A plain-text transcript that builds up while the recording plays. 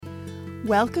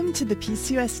Welcome to the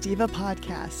PCOS Diva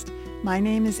podcast. My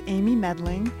name is Amy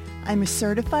Medling. I'm a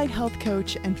certified health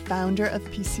coach and founder of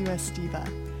PCOS Diva.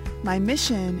 My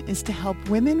mission is to help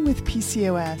women with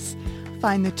PCOS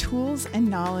find the tools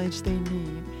and knowledge they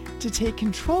need to take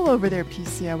control over their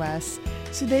PCOS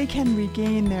so they can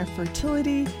regain their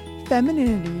fertility,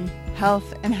 femininity,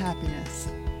 health, and happiness.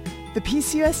 The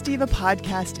PCOS Diva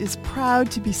podcast is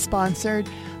proud to be sponsored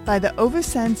by the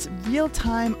OvaSense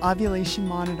Real-Time Ovulation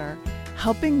Monitor,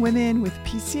 helping women with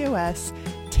PCOS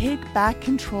take back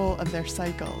control of their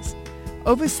cycles.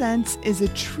 OvaSense is a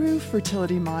true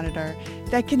fertility monitor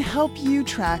that can help you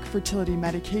track fertility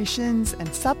medications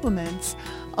and supplements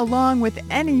along with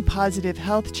any positive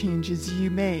health changes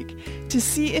you make to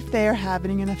see if they are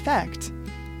having an effect.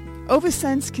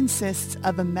 OvaSense consists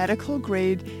of a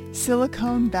medical-grade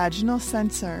silicone vaginal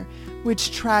sensor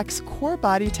which tracks core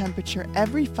body temperature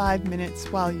every 5 minutes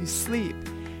while you sleep.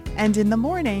 And in the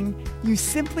morning, you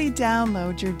simply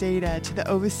download your data to the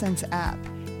OvaSense app.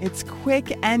 It's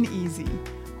quick and easy.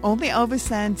 Only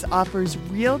OvaSense offers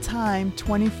real-time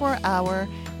 24-hour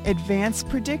advanced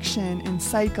prediction in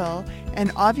cycle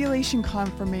and ovulation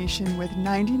confirmation with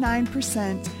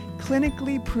 99%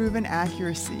 clinically proven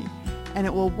accuracy. And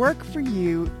it will work for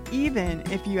you even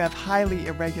if you have highly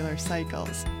irregular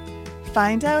cycles.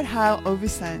 Find out how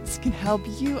OvaSense can help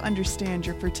you understand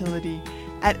your fertility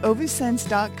at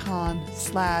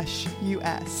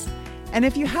ovasense.com/US. And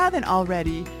if you haven't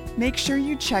already, make sure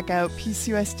you check out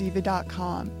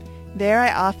PCOSdiva.com. There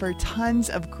I offer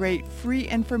tons of great free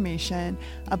information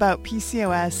about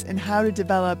PCOS and how to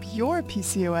develop your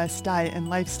PCOS diet and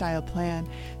lifestyle plan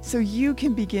so you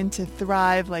can begin to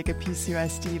thrive like a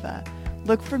PCOS diva.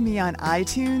 Look for me on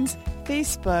iTunes,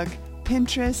 Facebook,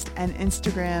 Pinterest, and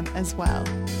Instagram as well.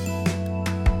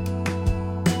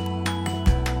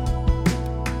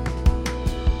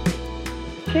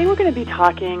 Today we're going to be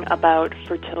talking about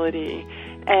fertility,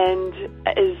 and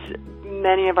as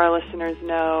many of our listeners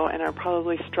know and are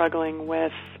probably struggling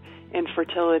with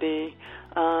infertility,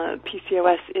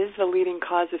 PCOS is the leading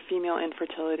cause of female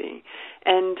infertility.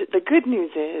 And the good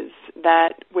news is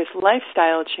that with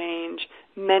lifestyle change,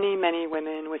 many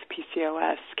women with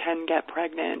PCOS can get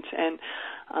pregnant. And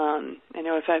I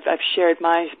know if I've shared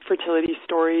my fertility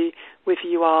story with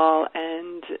you all,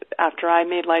 and after I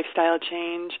made lifestyle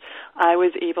change, I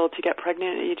was able to get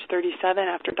pregnant at age 37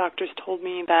 after doctors told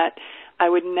me that I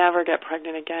would never get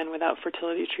pregnant again without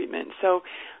fertility treatment. So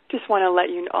just want to let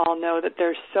you all know that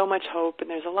there's so much hope, and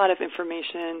there's a lot of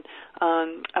information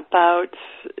about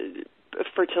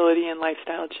fertility and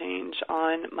lifestyle change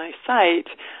on my site,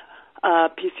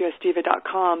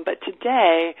 PCOSdiva.com. But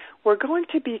today we're going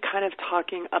to be kind of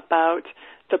talking about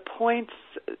the points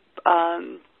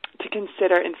to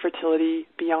consider in fertility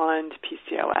beyond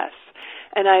PCOS.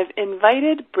 And I've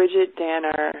invited Bridget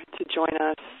Danner to join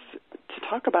us to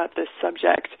talk about this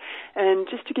subject. And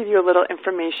just to give you a little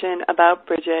information about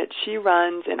Bridget, she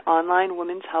runs an online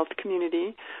women's health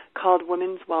community called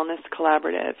Women's Wellness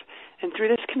Collaborative. And through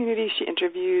this community, she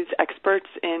interviews experts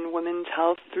in women's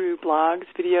health through blogs,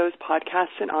 videos,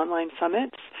 podcasts, and online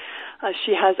summits.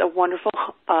 She has a wonderful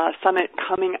summit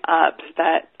coming up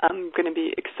that I'm going to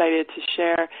be excited to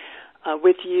share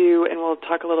with you, and we'll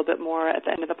talk a little bit more at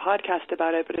the end of the podcast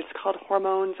about it, but it's called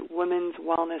Hormones Women's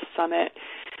Wellness Summit.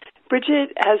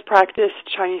 Bridget has practiced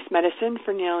Chinese medicine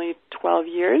for nearly 12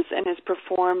 years and has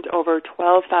performed over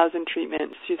 12,000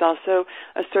 treatments. She's also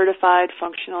a certified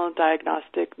functional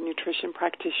diagnostic nutrition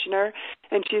practitioner,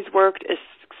 and she's worked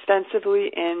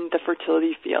extensively in the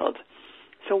fertility field.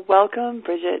 So welcome,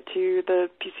 Bridget, to the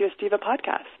PCOS Diva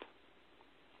podcast.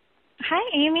 Hi,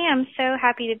 Amy. I'm so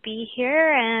happy to be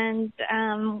here, and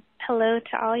hello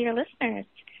to all your listeners.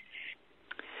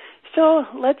 So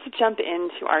let's jump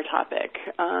into our topic.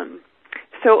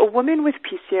 So a woman with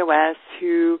PCOS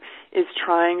who is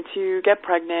trying to get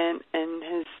pregnant and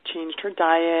has changed her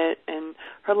diet and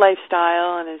her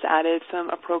lifestyle and has added some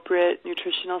appropriate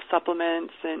nutritional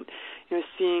supplements and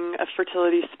seeing a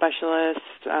fertility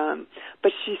specialist,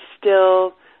 but she's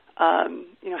still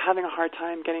having a hard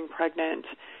time getting pregnant.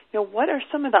 What are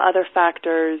some of the other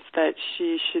factors that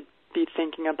she should be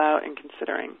thinking about and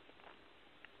considering?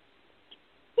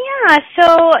 Yeah,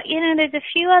 so, there's a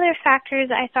few other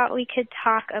factors I thought we could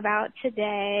talk about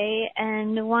today,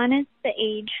 and one is the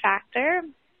age factor,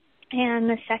 and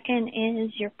the second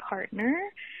is your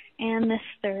partner, and the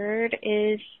third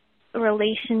is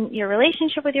your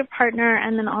relationship with your partner,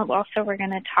 and then also we're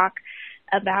going to talk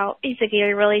about basically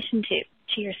your relationship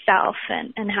to yourself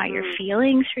and how you're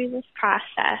feeling through this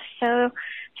process. So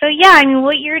yeah,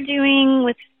 what you're doing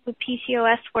with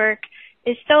PCOS work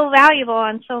is so valuable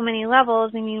on so many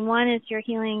levels. I mean, one is you're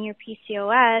healing your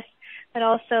PCOS, but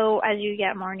also as you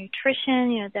get more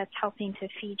nutrition, that's helping to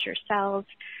feed your cells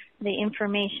the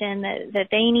information that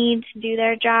they need to do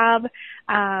their job.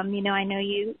 I know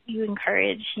you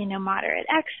encourage, moderate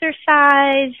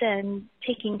exercise and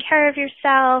taking care of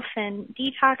yourself and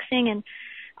detoxing, and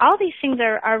all these things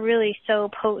are really so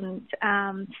potent.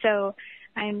 So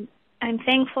I'm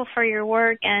thankful for your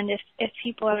work, and if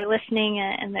people are listening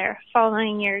and they're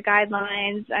following your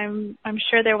guidelines, I'm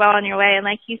sure they're well on your way. And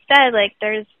like you said, like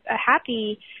there's a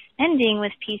happy ending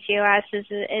with PCOS.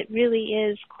 It really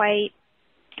is quite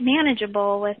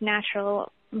manageable with natural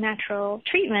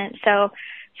treatment. So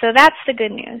that's the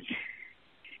good news.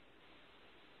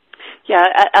 Yeah,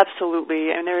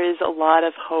 absolutely. And there is a lot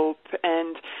of hope.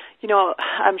 And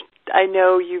I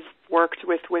know you've worked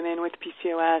with women with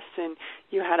PCOS, and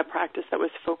you had a practice that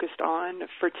was focused on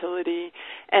fertility.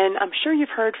 And I'm sure you've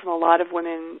heard from a lot of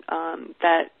women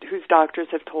whose doctors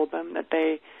have told them that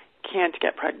they can't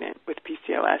get pregnant with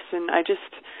PCOS. And I just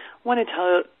want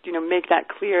to make that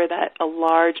clear that a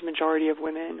large majority of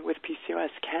women with PCOS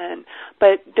can.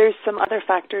 But there's some other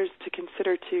factors to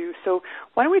consider too. So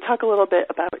why don't we talk a little bit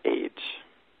about age?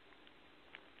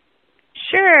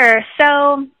 Sure.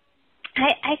 So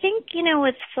I think,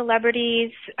 with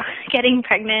celebrities getting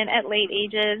pregnant at late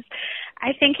ages,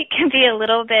 I think it can be a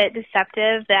little bit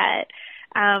deceptive that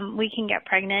we can get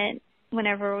pregnant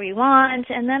whenever we want.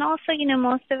 And then also,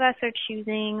 most of us are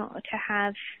choosing to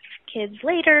have kids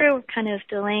later. We're kind of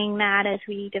delaying that as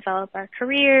we develop our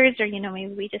careers, or,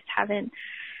 maybe we just haven't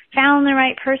found the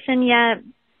right person yet.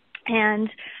 And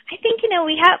I think,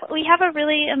 we have a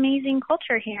really amazing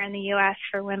culture here in the U.S.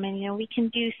 for women. We can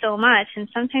do so much. And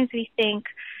sometimes we think,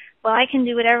 well, I can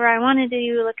do whatever I want to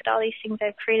do. Look at all these things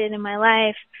I've created in my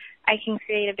life. I can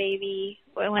create a baby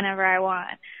whenever I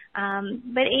want.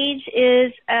 But age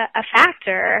is a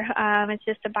factor. It's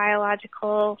just a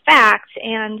biological fact,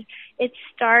 and it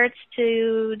starts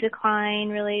to decline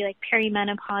really, like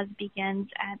perimenopause begins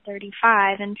at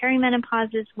 35. And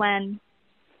perimenopause is when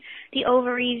the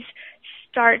ovaries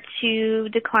start to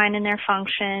decline in their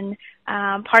function.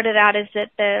 Part of that is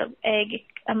that the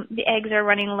eggs are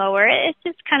running lower. It's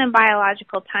just kind of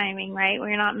biological timing, right?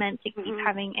 We're not meant to keep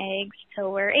having eggs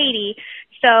till we're 80.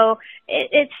 So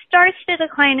it starts to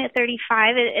decline at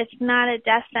 35. It's not a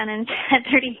death sentence at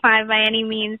 35 by any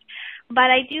means.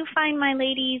 But I do find my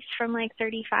ladies from like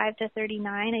 35 to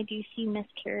 39, I do see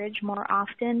miscarriage more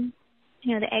often.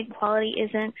 The egg quality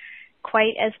isn't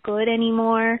quite as good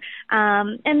anymore.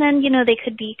 And then, they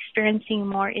could be experiencing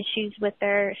more issues with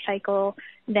their cycle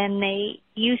than they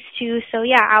used to. So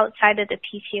yeah, outside of the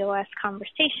PCOS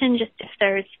conversation, just if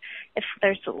there's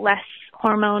less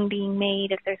hormone being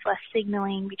made, if there's less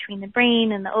signaling between the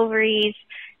brain and the ovaries,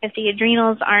 if the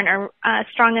adrenals aren't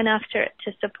strong enough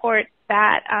to support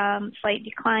that slight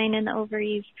decline in the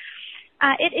ovaries,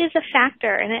 it is a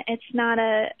factor. And it's not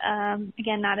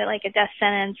not like a death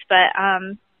sentence, but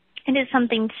it is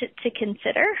something to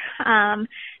consider.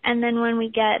 And then when we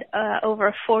get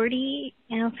over 40,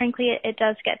 frankly, it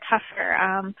does get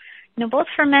tougher. Both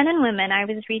for men and women. I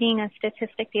was reading a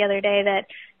statistic the other day that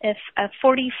if a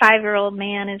 45-year-old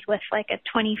man is with like a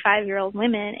 25-year-old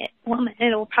woman, it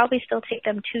will probably still take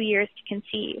them 2 years to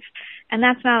conceive. And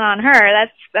that's not on her.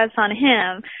 That's on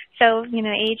him. So,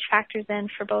 age factors in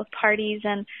for both parties.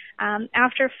 And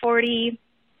after 40,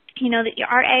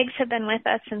 our eggs have been with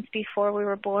us since before we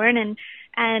were born,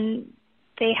 and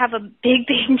they have a big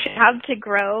job to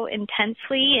grow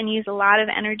intensely and use a lot of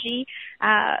energy,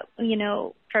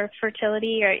 for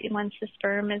fertility or once the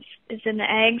sperm is in the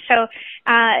egg. So,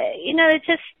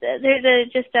 there's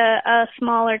just a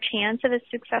smaller chance of a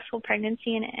successful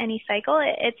pregnancy in any cycle.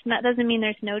 Doesn't mean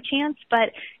there's no chance,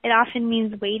 but it often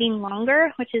means waiting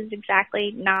longer, which is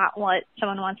exactly not what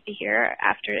someone wants to hear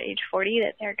after age 40,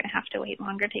 that they're going to have to wait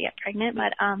longer to get pregnant.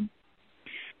 But,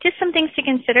 just some things to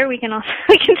consider. We can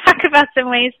talk about some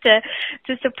ways to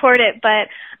support it, but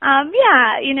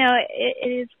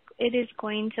it is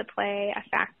going to play a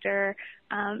factor,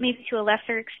 maybe to a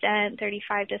lesser extent,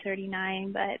 35 to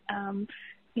 39, but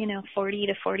 40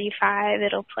 to 45,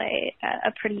 it'll play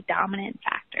a pretty dominant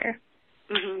factor.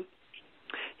 Mm-hmm.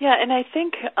 Yeah, and I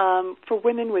think for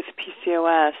women with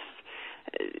PCOS,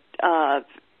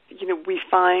 we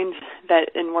find that,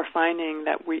 and we're finding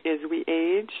that as we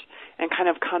age and kind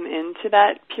of come into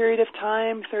that period of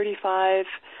time, 35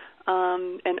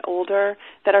 and older,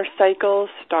 that our cycles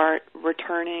start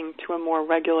returning to a more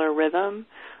regular rhythm.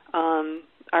 Our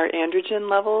androgen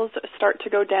levels start to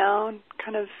go down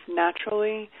kind of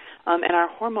naturally, and our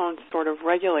hormones sort of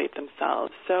regulate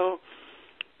themselves. So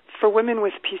for women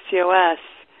with PCOS,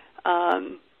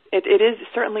 it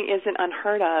certainly isn't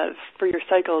unheard of for your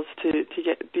cycles to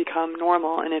become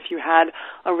normal. And if you had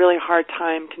a really hard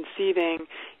time conceiving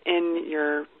in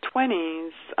your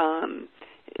 20s,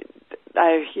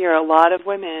 I hear a lot of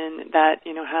women that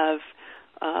have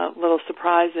little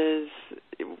surprises,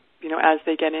 as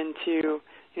they get into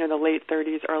the late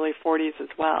 30s, early 40s as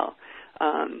well.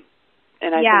 And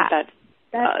I think that's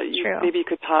true. Maybe you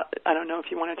could talk. I don't know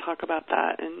if you want to talk about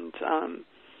that, and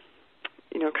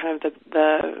kind of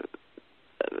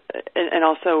and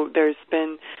also there's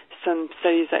been some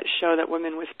studies that show that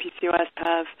women with PCOS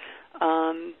have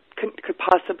could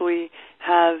possibly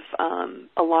have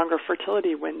a longer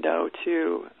fertility window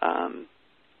too.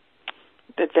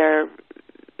 That they're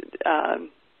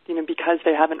because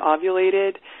they haven't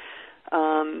ovulated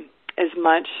as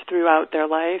much throughout their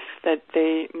life, that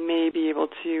they may be able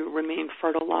to remain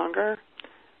fertile longer.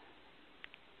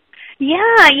 Yeah,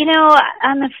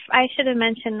 I should have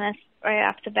mentioned this right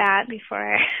off the bat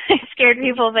before I scared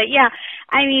people, but yeah,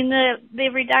 I mean the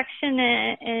reduction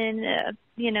in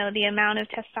the amount of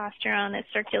testosterone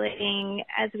that's circulating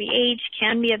as we age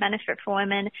can be a benefit for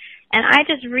women. And I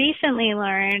just recently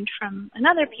learned from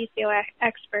another PCOS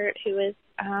expert who is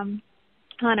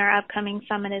on our upcoming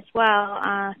summit as well,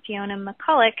 Fiona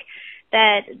McCulloch,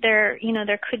 that there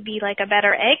could be like a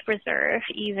better egg reserve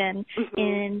even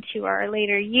into our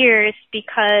later years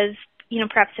because,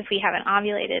 perhaps if we haven't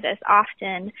ovulated as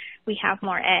often, we have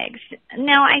more eggs.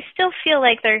 Now, I still feel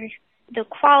like the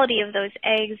quality of those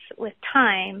eggs with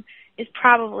time is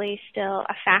probably still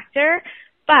a factor,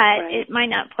 but it might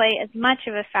not play as much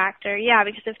of a factor,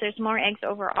 because if there's more eggs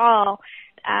overall,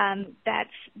 that's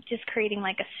just creating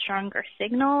like a stronger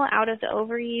signal out of the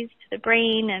ovaries to the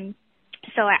brain, and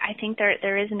so I think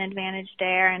there is an advantage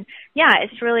there. And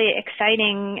it's really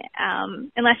exciting.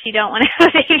 Unless you don't want to have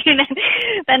a baby,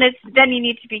 then you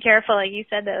need to be careful. Like you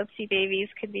said, the oopsie babies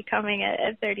could be coming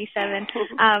at 37.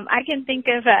 I can think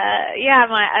of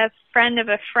a friend of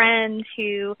a friend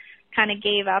who kind of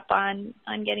gave up on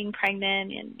getting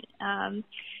pregnant, and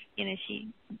she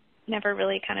never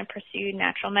really kind of pursued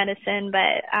natural medicine,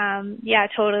 but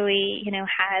totally,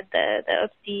 had the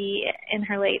oopsie in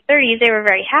her late 30s. They were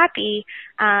very happy,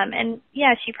 and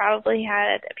she probably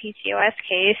had a PCOS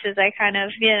case, as I kind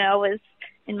of, was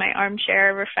in my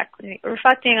armchair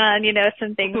reflecting on,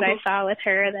 some things I saw with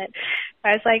her that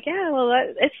I was like,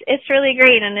 it's really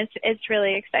great, and it's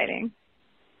really exciting.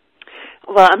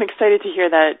 Well, I'm excited to hear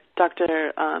that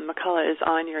Dr. McCulloch is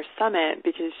on your summit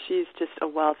because she's just a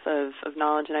wealth of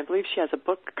knowledge, and I believe she has a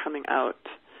book coming out,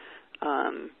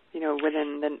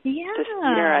 within this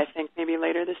year. I think maybe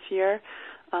later this year.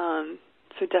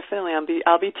 So definitely,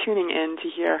 I'll be tuning in to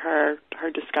hear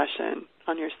her discussion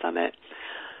on your summit.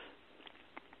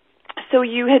 So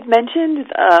you had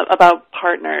mentioned about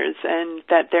partners and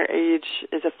that their age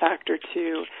is a factor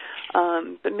too.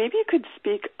 But maybe you could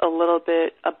speak a little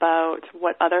bit about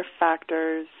what other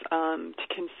factors to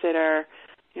consider,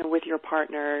 with your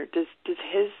partner. Does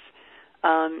his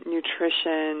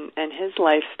nutrition and his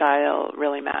lifestyle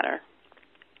really matter?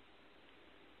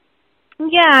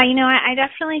 Yeah, I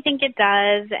definitely think it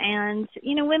does. And,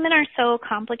 women are so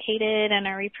complicated in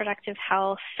our reproductive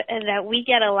health that we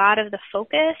get a lot of the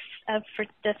focus of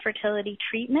the fertility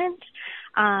treatment.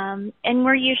 And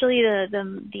we're usually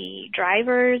the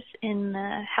drivers in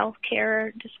the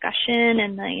healthcare discussion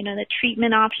and the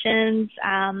treatment options.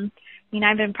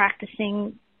 I've been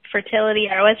practicing fertility.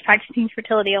 I was practicing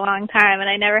fertility a long time, and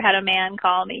I never had a man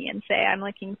call me and say, I'm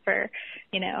looking for,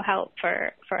 help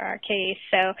for our case.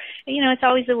 So, it's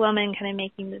always the woman kind of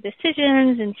making the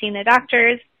decisions and seeing the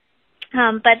doctors.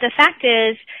 But the fact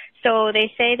is, so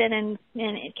they say that in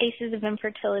cases of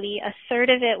infertility, a third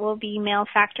of it will be male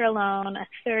factor alone, a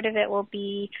third of it will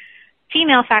be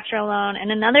female factor alone, and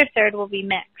another third will be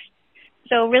mixed.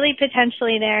 So really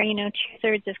potentially there,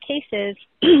 2/3 of cases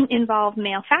involve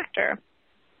male factor.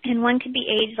 And one could be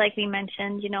age, like we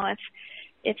mentioned.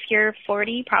 If you're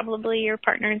 40, probably your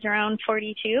partner's around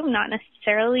 42, not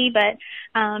necessarily, but,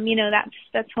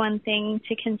 that's one thing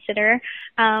to consider.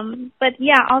 But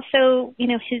also,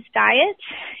 his diet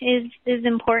is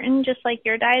important, just like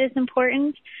your diet is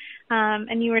important.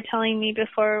 And you were telling me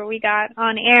before we got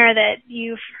on air that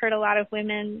you've heard a lot of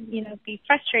women, be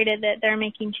frustrated that they're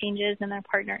making changes and their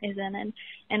partner isn't.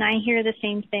 And I hear the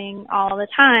same thing all the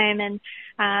time. And,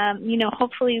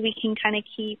 hopefully we can kind of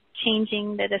keep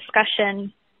changing the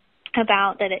discussion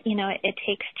about that, it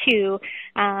takes two.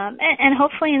 And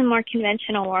hopefully in the more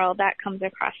conventional world that comes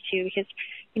across too, because,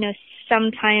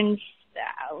 sometimes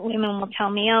women will tell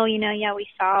me, we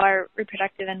saw our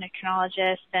reproductive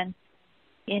endocrinologist and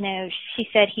she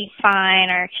said he's fine,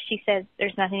 or she said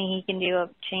there's nothing he can do to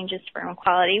change his sperm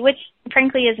quality, which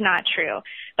frankly is not true.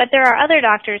 But there are other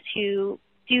doctors who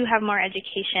do have more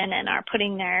education and are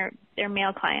putting their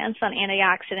male clients on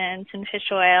antioxidants and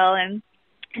fish oil and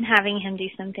having him do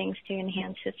some things to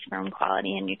enhance his sperm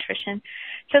quality and nutrition.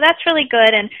 So that's really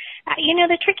good. And,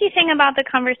 the tricky thing about the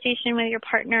conversation with your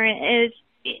partner is,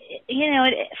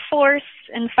 force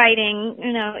and fighting,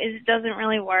 doesn't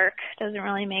really work, doesn't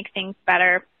really make things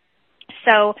better.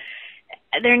 So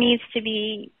there needs to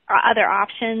be other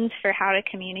options for how to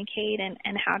communicate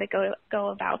and how to go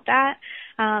about that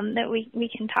we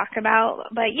can talk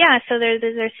about. But yeah, so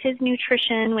there's his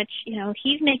nutrition, which,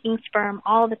 he's making sperm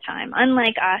all the time.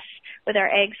 Unlike us with our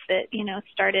eggs that,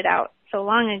 started out so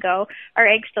long ago, our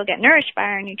eggs still get nourished by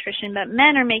our nutrition, but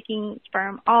men are making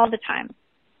sperm all the time.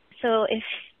 So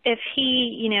if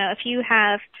you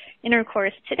have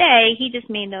intercourse today, he just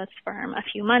made those sperm a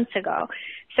few months ago.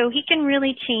 So he can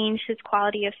really change his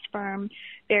quality of sperm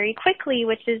very quickly,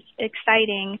 which is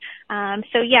exciting.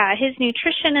 His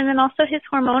nutrition and then also his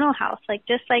hormonal health,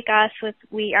 just like us,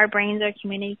 our brains are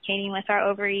communicating with our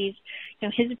ovaries.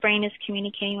 His brain is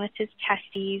communicating with his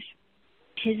testes.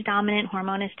 His dominant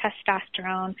hormone is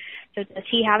testosterone. So does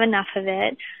he have enough of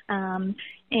it? And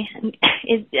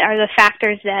are the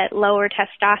factors that lower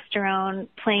testosterone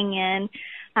playing in?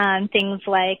 Things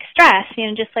like stress,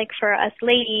 just like for us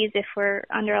ladies, if we're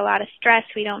under a lot of stress,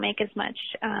 we don't make as much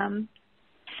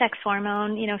sex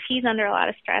hormone. If he's under a lot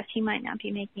of stress, he might not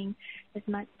be making as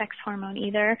much sex hormone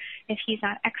either. If he's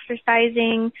not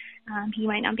exercising, he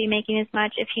might not be making as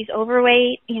much. If he's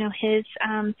overweight, his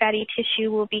fatty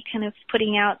tissue will be kind of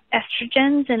putting out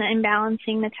estrogens and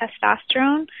imbalancing the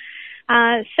testosterone.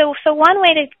 So one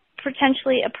way to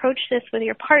potentially approach this with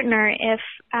your partner, if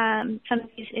some of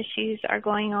these issues are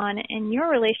going on in your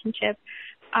relationship,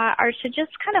 are to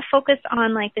just kind of focus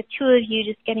on the two of you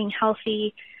just getting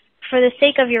healthy for the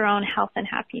sake of your own health and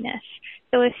happiness.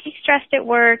 So if he's stressed at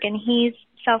work and he's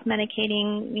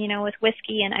self-medicating, with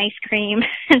whiskey and ice cream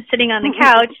and sitting on the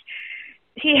couch,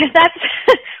 that's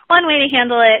one way to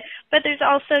handle it. But there's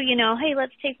also, hey,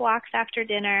 let's take walks after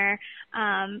dinner.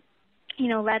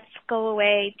 Let's go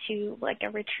away to a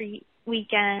retreat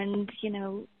weekend,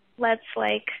 let's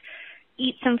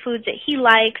eat some foods that he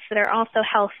likes that are also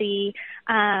healthy,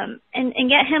 and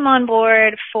get him on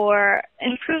board for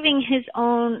improving his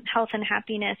own health and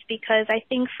happiness. Because I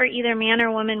think for either man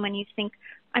or woman, when you think,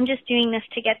 I'm just doing this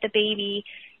to get the baby,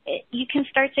 you can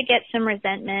start to get some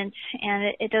resentment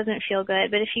and it doesn't feel good.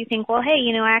 But if you think, well,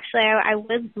 hey, actually I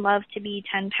would love to be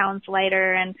 10 pounds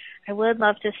lighter and I would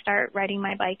love to start riding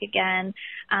my bike again,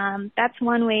 that's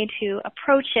one way to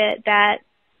approach it that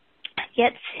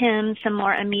gets him some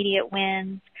more immediate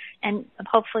wins. And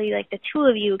hopefully the two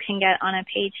of you can get on a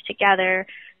page together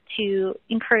to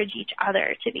encourage each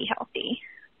other to be healthy.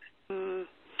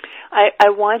 I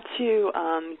want to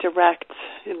direct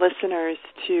listeners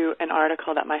to an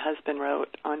article that my husband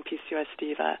wrote on PCOS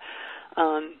Diva,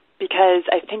 because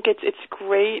I think it's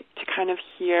great to kind of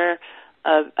hear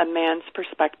a man's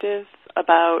perspective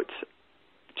about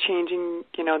changing,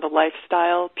 the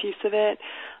lifestyle piece of it.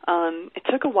 It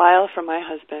took a while for my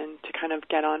husband to kind of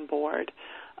get on board,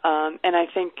 and I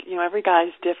think every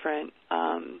guy's different,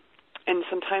 and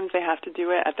sometimes they have to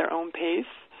do it at their own pace,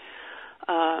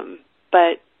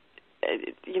 but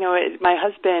my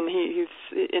husband,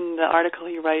 he's in the article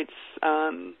he writes,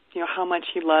 how much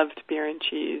he loved beer and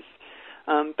cheese,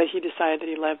 but he decided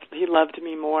that he loved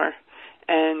me more,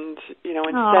 and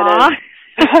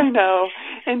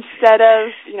instead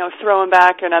of throwing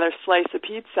back another slice of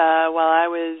pizza while I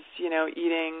was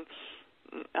eating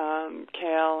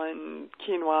kale and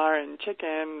quinoa and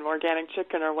chicken, organic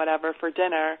chicken or whatever for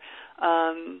dinner,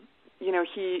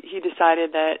 he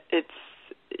decided that it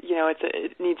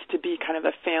needs to be kind of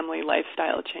a family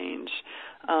lifestyle change.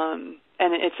 And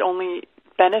it's only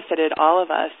benefited all of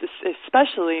us,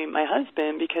 especially my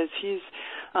husband, because he's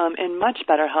in much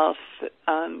better health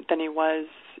than he was,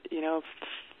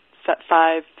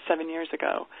 5-7 years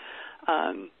ago.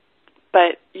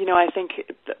 But, I think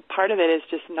part of it is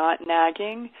just not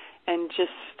nagging and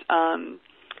just,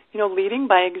 leading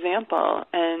by example.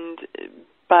 And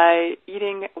by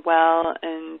eating well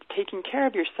and taking care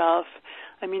of yourself,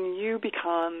 you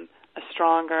become a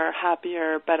stronger,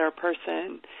 happier, better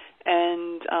person.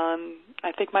 And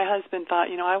I think my husband thought,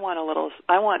 I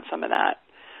want some of that.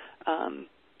 I'm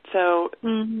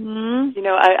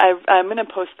going to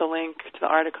post the link to the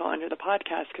article under the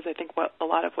podcast because I think a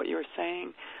lot of what you were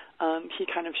saying, he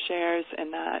kind of shares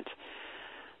in that.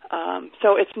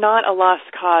 So it's not a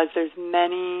lost cause. There's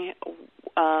many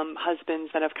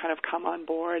husbands that have kind of come on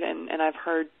board, and I've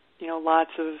heard,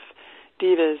 lots of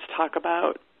divas talk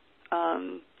about,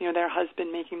 their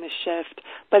husband making the shift,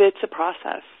 but it's a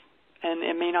process, and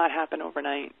it may not happen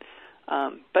overnight.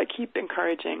 But keep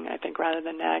encouraging, I think, rather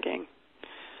than nagging.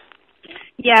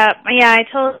 Yeah, I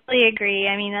totally agree.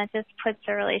 I mean, that just puts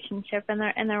a relationship in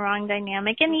the wrong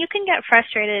dynamic, and you can get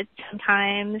frustrated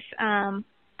sometimes.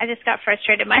 I just got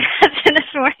frustrated with my husband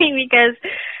this morning because,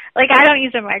 I don't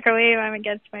use a microwave. I'm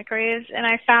against microwaves, and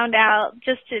I found out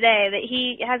just today that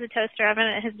he has a toaster oven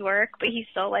at his work, but he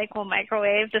still will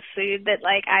microwave the food that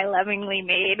I lovingly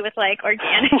made with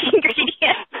organic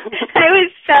ingredients. I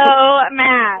was so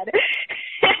mad.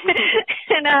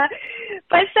 And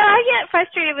but so I get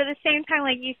frustrated, but at the same time,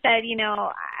 like you said,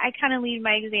 I kind of lead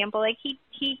by example.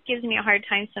 He gives me a hard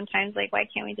time sometimes, why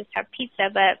can't we just have pizza?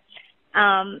 But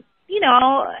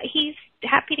he's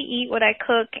happy to eat what I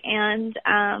cook, and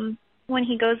when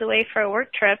he goes away for a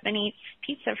work trip and eats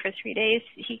pizza for 3 days,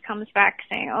 he comes back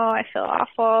saying, "Oh, I feel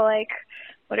awful.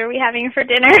 What are we having for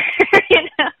dinner?"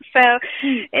 So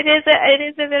it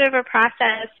is a bit of a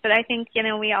process, but I think,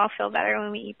 we all feel better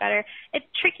when we eat better. It's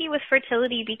tricky with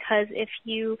fertility because if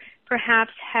you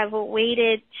perhaps have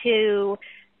waited to,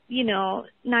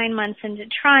 9 months into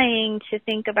trying to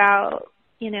think about,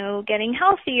 getting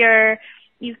healthier,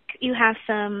 you have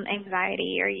some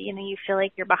anxiety or, you feel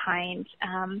like you're behind.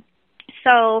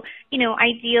 So,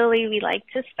 ideally we like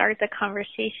to start the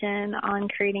conversation on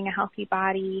creating a healthy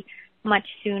body much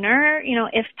sooner,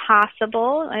 if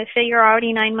possible. If you're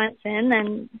already 9 months in,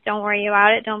 then don't worry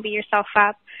about it. Don't beat yourself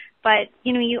up. But,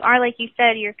 you are, like you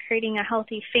said, you're creating a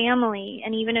healthy family.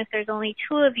 And even if there's only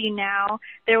 2 of you now,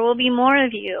 there will be more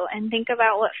of you. And think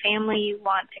about what family you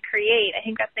want to create. I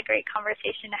think that's a great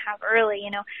conversation to have early,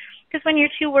 because when you're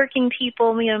 2 working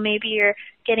people, maybe you're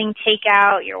getting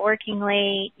takeout, you're working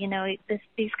late,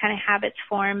 these kind of habits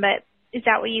form. But is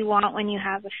that what you want when you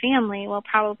have a family? Well,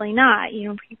 probably not.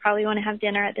 You probably want to have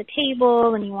dinner at the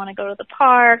table, and you want to go to the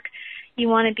park. You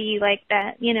want to be like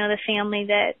that, the family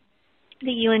that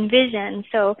you envision.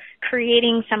 So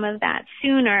creating some of that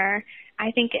sooner,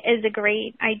 I think, is a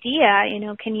great idea.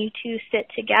 Can you 2 sit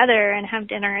together and have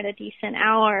dinner at a decent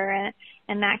hour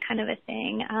and that kind of a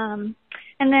thing? And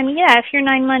then, if you're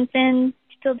 9 months in,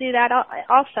 still do that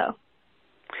also.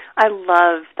 I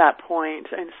love that point,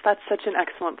 and that's such an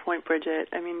excellent point, Bridget.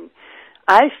 I mean,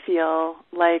 I feel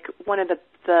like one of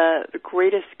the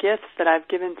greatest gifts that I've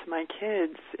given to my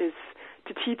kids is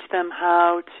to teach them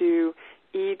how to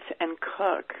eat and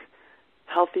cook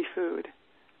healthy food.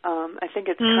 I think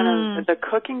it's kind of, the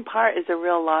cooking part is a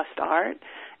real lost art,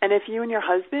 and if you and your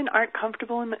husband aren't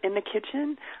comfortable in the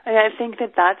kitchen, I think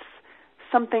that's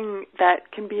something that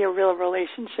can be a real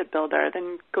relationship builder.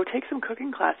 Then go take some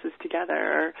cooking classes together,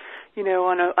 or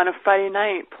on a Friday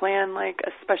night plan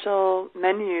a special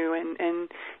menu and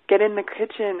get in the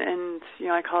kitchen and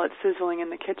I call it sizzling in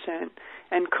the kitchen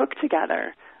and cook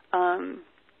together.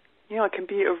 It can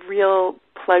be a real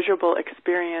pleasurable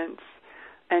experience,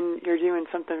 and you're doing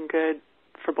something good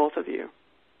for both of you.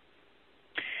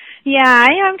 Yeah,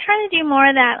 I'm trying to do more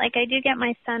of that. I do get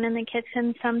my son in the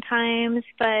kitchen sometimes,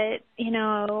 but,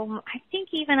 I think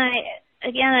even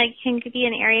it can be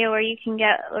an area where you can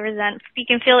you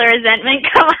can feel a resentment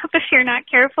come up if you're not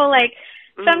careful.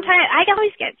 Sometimes I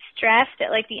always get stressed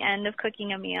at the end of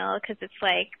cooking a meal because it's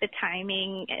the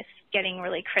timing is getting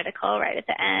really critical right at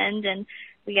the end, and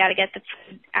we got to get the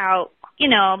food out,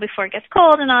 before it gets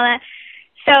cold and all that.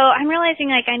 So I'm realizing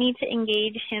I need to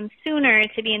engage him sooner,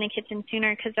 to be in the kitchen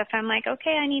sooner, because if I'm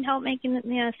okay, I need help making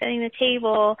setting the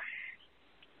table,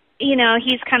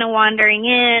 he's kind of wandering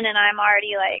in, and I'm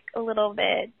already a little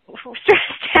bit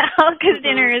stressed out because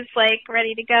dinner is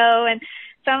ready to go. And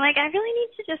so I'm I really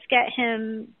need to just get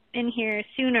him in here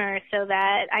sooner so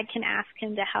that I can ask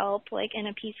him to help in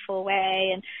a peaceful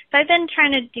way. And so I've been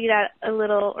trying to do that a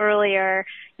little earlier,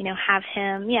 have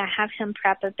him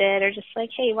prep a bit, or just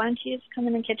hey, why don't you just come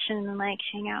in the kitchen and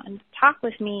hang out and talk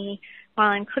with me while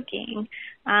I'm cooking,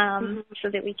 so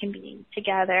that we can be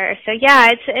together. So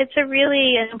it's a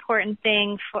really important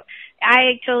thing.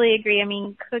 I totally agree. I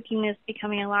mean, cooking is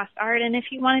becoming a lost art, and if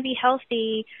you want to be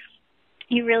healthy,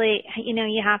 you really,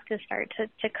 you have to start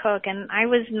to cook. And I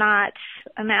was not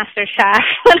a master chef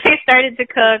when I started to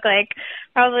cook,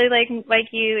 probably like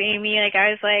you, Amy, I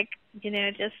was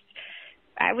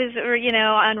I was,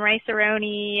 on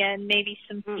rice-a-roni and maybe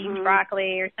some steamed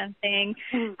broccoli or something.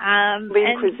 Lean and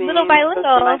cuisine, little by little.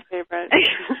 Those are my favorite.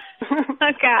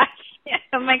 Oh gosh.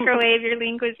 Yeah, microwave your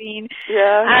lean cuisine.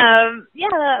 Yeah.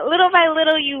 Little by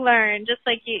little you learn, just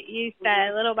like you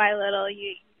said, little by little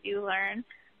you learn.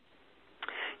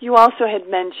 You also had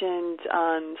mentioned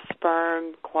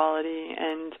sperm quality,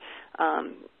 and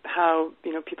how,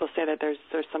 people say that there's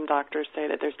some doctors say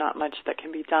that there's not much that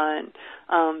can be done.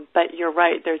 But you're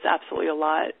right, there's absolutely a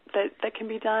lot that can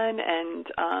be done. And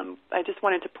I just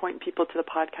wanted to point people to the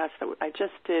podcast that I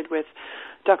just did with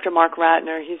Dr. Mark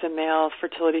Ratner. He's a male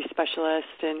fertility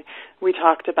specialist, and we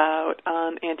talked about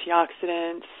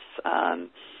antioxidants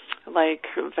like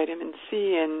vitamin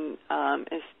C and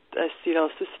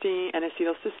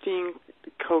acetylcysteine,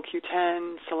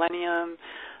 CoQ10, selenium,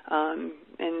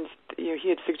 and he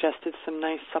had suggested some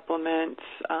nice supplement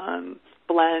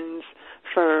blends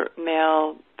to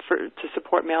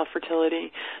support male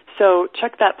fertility. So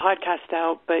check that podcast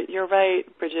out. But you're right,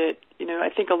 Bridget. I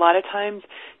think a lot of times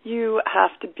you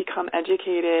have to become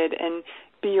educated and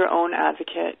be your own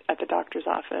advocate at the doctor's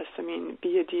office. I mean,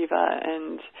 be a diva,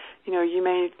 and you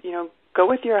may go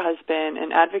with your husband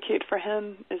and advocate for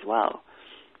him as well.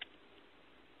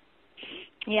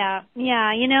 Yeah.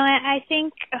 I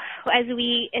think as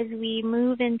we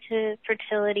move into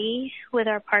fertility with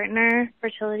our partner,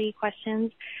 fertility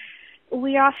questions,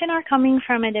 we often are coming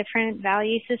from a different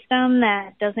value system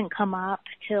that doesn't come up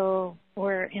till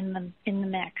we're in the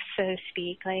mix, so to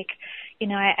speak. Like,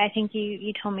 I think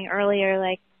you told me earlier,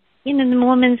 like, women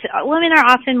are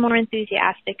often more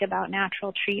enthusiastic about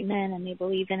natural treatment, and they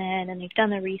believe in it, and they've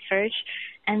done the research,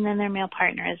 and then their male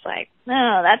partner is like,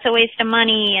 no, that's a waste of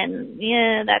money, and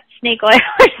yeah, that's snake oil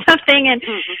or something, and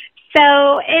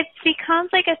so it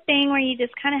becomes like a thing where you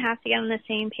just kind of have to get on the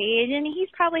same page, and he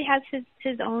probably has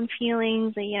his own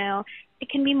feelings. It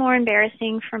can be more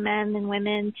embarrassing for men than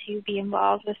women to be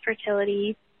involved with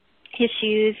fertility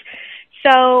issues.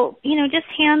 So, just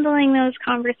handling those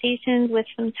conversations with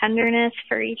some tenderness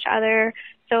for each other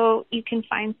so you can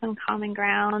find some common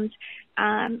ground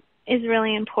is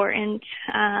really important.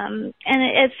 And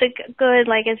it's a good,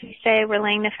 like as we say, we're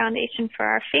laying the foundation for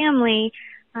our family.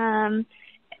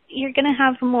 You're going to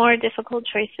have more difficult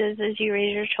choices as you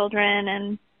raise your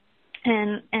children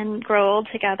and grow old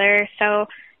together. So,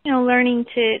 learning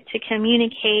to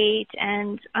communicate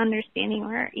and understanding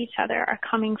where each other are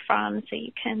coming from so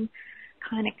you can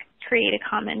kind of create a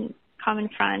common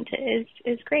front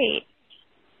is great.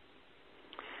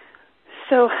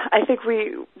 So I think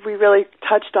we really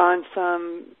touched on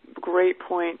some great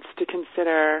points to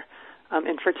consider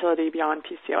infertility beyond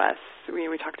PCOS.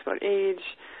 We talked about age.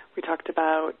 We talked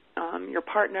about your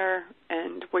partner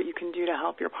and what you can do to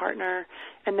help your partner,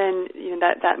 and then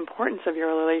that importance of your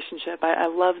relationship. I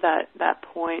love that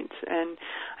point, and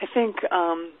I think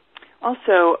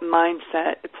also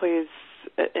mindset plays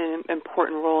an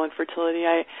important role in fertility.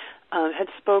 I had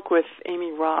spoke with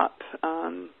Amy Ropp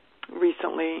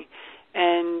recently,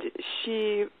 and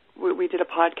we did a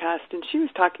podcast, and she was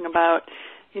talking about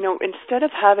instead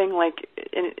of having like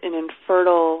an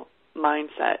infertile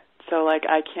mindset. So, like,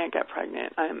 I can't get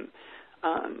pregnant.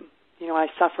 I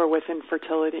suffer with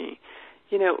infertility.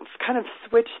 Kind of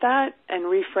switch that and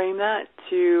reframe that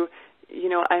to,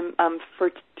 I'm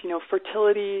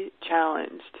fertility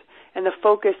challenged, and the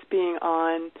focus being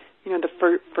on, the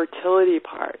fertility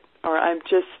part, or I'm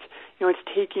just, it's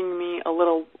taking me a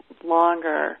little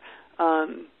longer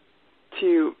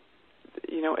to,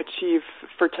 achieve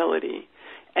fertility.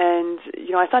 And,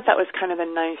 I thought that was kind of a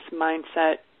nice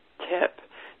mindset tip.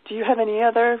 Do you have any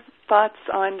other thoughts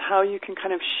on how you can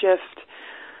kind of shift?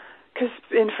 Because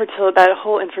that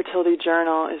whole infertility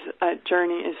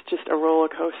journey is just a roller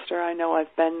coaster. I know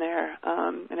I've been there,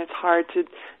 and it's hard to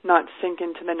not sink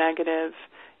into the negative.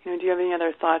 Do you have any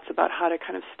other thoughts about how to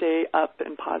kind of stay up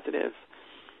and positive?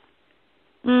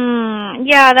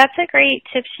 Yeah, that's a great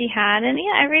tip she had. And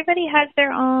yeah, everybody has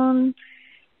their own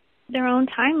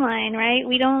timeline, right?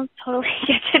 We don't totally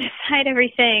get to decide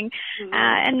everything.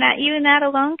 And that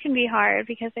alone can be hard,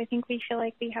 because I think we feel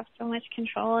like we have so much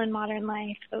control in modern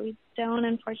life, but we don't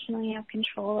unfortunately have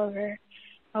control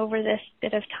over this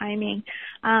bit of timing.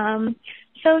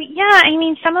 So yeah,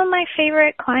 some of my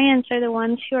favorite clients are the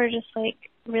ones who are just like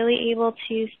really able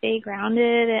to stay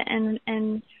grounded and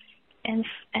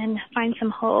find some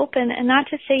hope, and not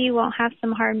to say you won't have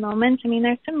some hard moments.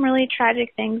 There's some really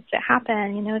tragic things that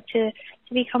happen, to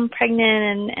become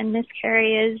pregnant and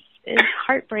miscarry is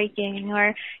heartbreaking,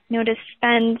 or, to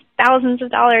spend thousands of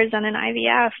dollars on an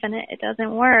IVF and it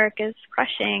doesn't work is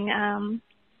crushing.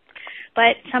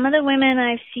 But some of the women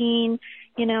I've seen,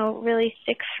 really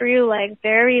stick through like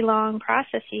very long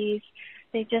processes.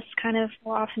 They just kind of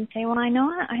will often say, well, I know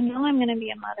I'm going to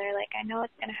be a mother. Like, I know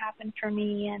it's going to happen for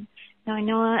me, and I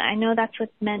know that's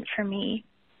what's meant for me.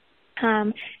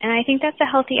 And I think that's a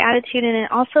healthy attitude, and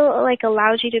it also like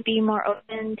allows you to be more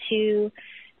open to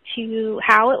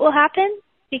how it will happen,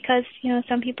 because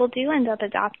some people do end up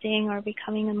adopting or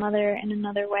becoming a mother in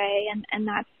another way, and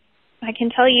I can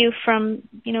tell you from,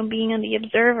 being the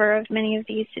observer of many of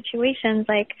these situations,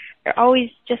 like, they're always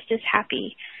just as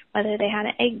happy, whether they had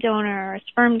an egg donor or a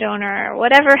sperm donor or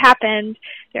whatever happened,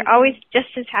 they're always just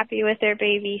as happy with their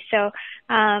baby. So,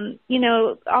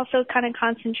 also kind of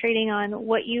concentrating on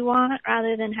what you want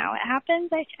rather than how it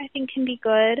happens, I think can be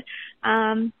good.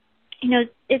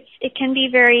 It can be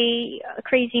very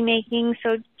crazy making,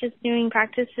 so just doing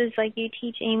practices like you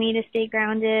teach Amy to stay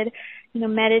grounded,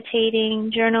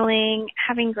 meditating, journaling,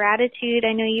 having gratitude.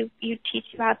 I know you teach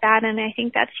about that, and I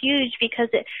think that's huge because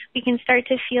we can start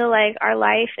to feel like our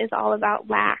life is all about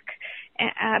lack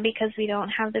because we don't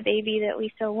have the baby that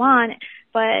we so want.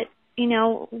 But,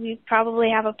 we probably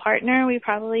have a partner, we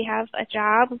probably have a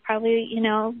job, we probably,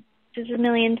 there's a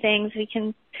million things. We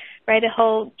can write a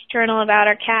whole journal about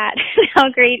our cat, how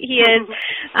great he is.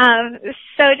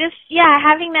 So just,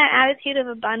 having that attitude of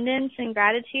abundance and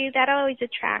gratitude, that always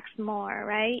attracts more,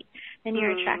 right? Then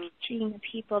you're attracting the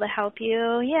people to help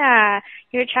you. Yeah,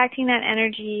 you're attracting that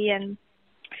energy. And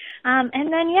then,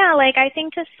 I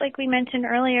think just like we mentioned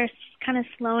earlier, kind of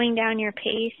slowing down your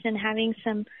pace and having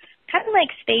some kind of like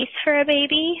space for a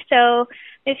baby. So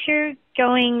if you're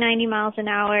going 90 miles an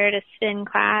hour to spin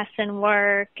class and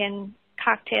work and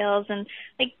cocktails and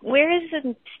where is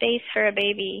the space for a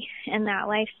baby in that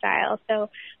lifestyle? So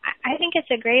I think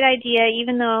it's a great idea,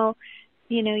 even though,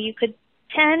 you could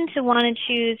tend to want to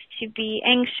choose to be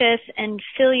anxious and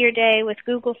fill your day with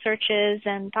Google searches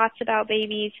and thoughts about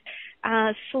babies.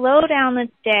 Slow down the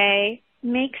day,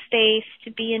 make space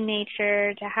to be in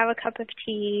nature, to have a cup of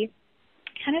tea,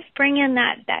 kind of bring in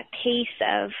that pace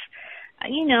of,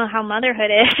 how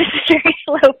motherhood is. It's very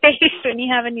slow paced when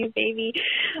you have a new baby.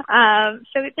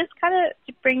 So it just kind of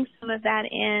brings some of that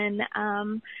in.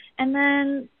 And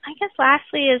then I guess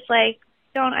lastly is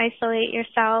don't isolate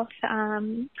yourself.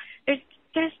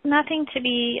 There's nothing to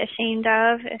be ashamed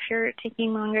of if you're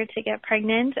taking longer to get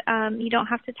pregnant. You don't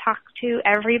have to talk to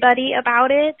everybody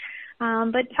about it.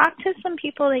 But talk to some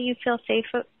people that you feel safe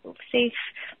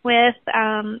with,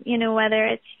 whether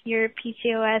it's your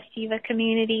PCOS Diva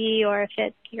community or if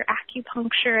it's your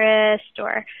acupuncturist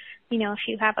or, if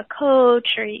you have a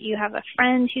coach or you have a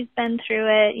friend who's been through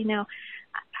it.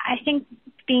 I think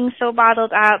being so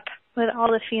bottled up with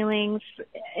all the feelings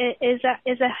is a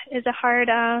hard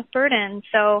burden.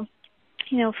 So,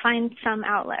 find some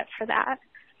outlet for that.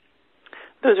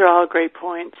 Those are all great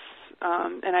points.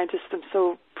 And I just am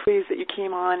so pleased that you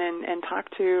came on and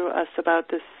talked to us about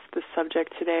this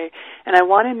subject today. And I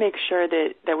want to make sure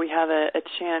that we have a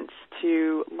chance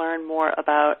to learn more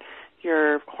about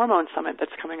your hormone summit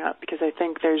that's coming up, because I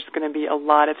think there's going to be a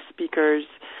lot of speakers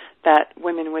that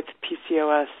women with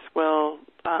PCOS will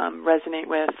resonate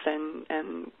with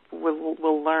and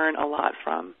will learn a lot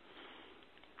from.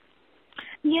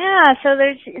 Yeah, so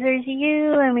there's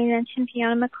you, and we mentioned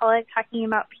Fiona McCulloch talking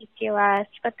about PCOS,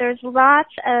 but there's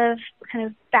lots of kind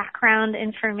of background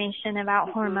information about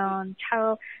hormones,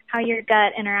 how your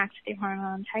gut interacts with your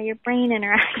hormones, how your brain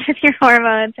interacts with your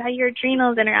hormones, how your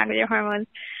adrenals interact with your hormones.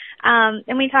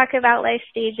 And we talk about life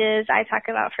stages. I talk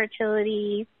about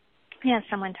fertility. We have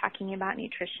someone talking about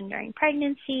nutrition during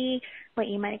pregnancy, what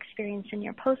you might experience in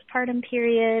your postpartum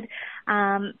period.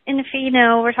 And if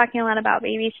we're talking a lot about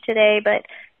babies today, but,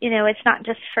 it's not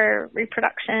just for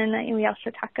reproduction. We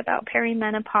also talk about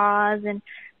perimenopause, and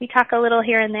we talk a little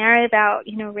here and there about,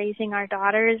 raising our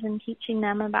daughters and teaching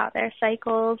them about their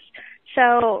cycles.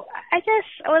 So I guess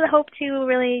I would hope to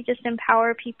really just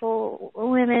empower people,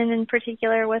 women in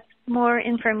particular, with more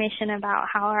information about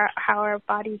how our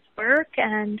bodies work,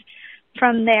 and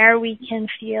from there we can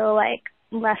feel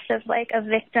less of a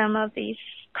victim of these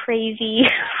crazy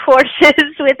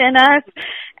forces within us,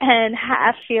 and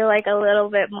feel a little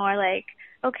bit more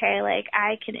okay,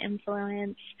 I can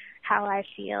influence how I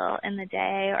feel in the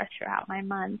day or throughout my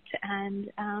month,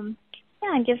 and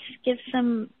give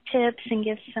some tips and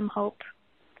give some hope.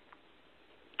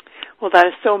 Well, that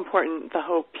is so important, the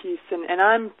hope piece, and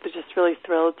I'm just really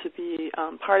thrilled to be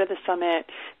part of the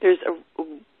summit. There's a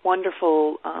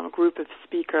wonderful group of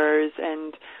speakers,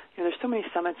 and there's so many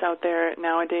summits out there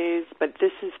nowadays, but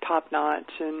this is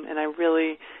top-notch, and I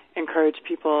really encourage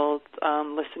people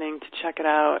listening to check it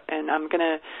out. And I'm going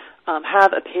to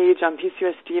have a page on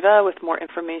PCOS Diva with more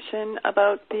information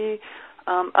about the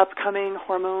upcoming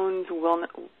Hormones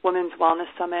Women's Wellness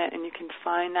Summit, and you can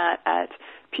find that at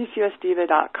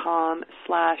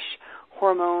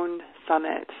PCOSDiva.com/Hormone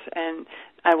Summit. And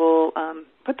I will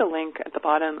put the link at the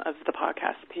bottom of the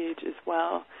podcast page as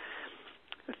well.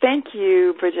 Thank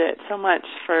you, Bridget, so much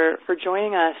for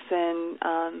joining us,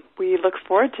 and we look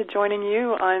forward to joining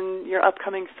you on your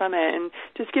upcoming summit. And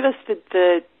just give us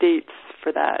the dates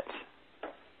for that.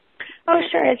 Oh,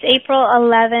 sure. It's April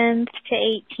 11th to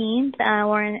 18th.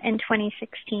 We're in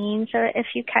 2016. So if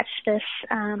you catch this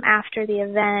after the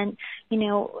event,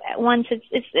 once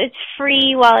it's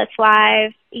free while it's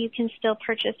live, you can still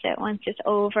purchase it once it's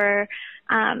over.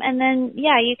 And then,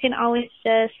 you can always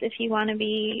if you want to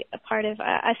be a part of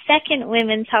a second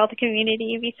women's health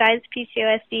community besides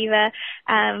PCOS Diva,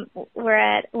 we're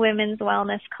at Women's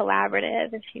Wellness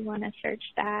Collaborative if you want to search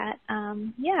that.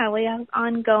 We have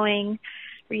ongoing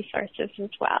resources as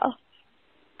well.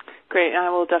 Great. I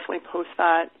will definitely post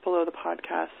that below the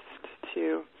podcast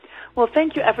too. Well,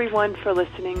 thank you everyone for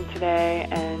listening today,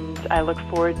 and I look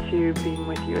forward to being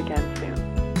with you again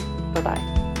soon.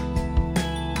 Bye-bye.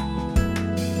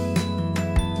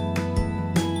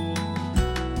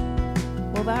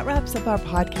 Well, that wraps up our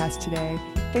podcast today.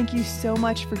 Thank you so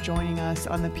much for joining us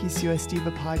on the PCOS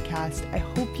Diva podcast. I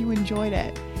hope you enjoyed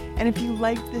it. And if you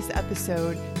liked this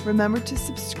episode, remember to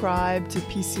subscribe to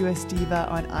PCOS Diva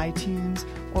on iTunes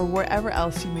or wherever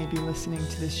else you may be listening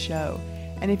to this show.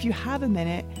 And if you have a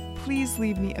minute, please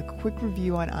leave me a quick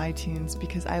review on iTunes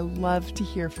because I love to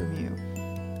hear from you.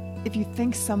 If you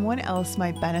think someone else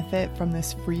might benefit from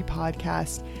this free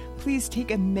podcast, please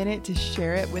take a minute to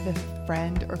share it with a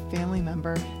friend or family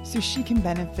member so she can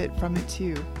benefit from it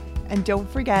too. And don't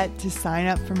forget to sign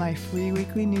up for my free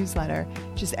weekly newsletter.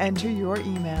 Just enter your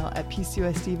email at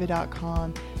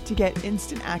PCOSdiva.com to get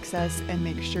instant access and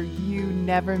make sure you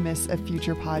never miss a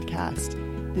future podcast.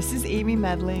 This is Amy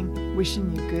Medling,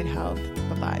 wishing you good health.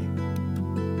 Bye-bye.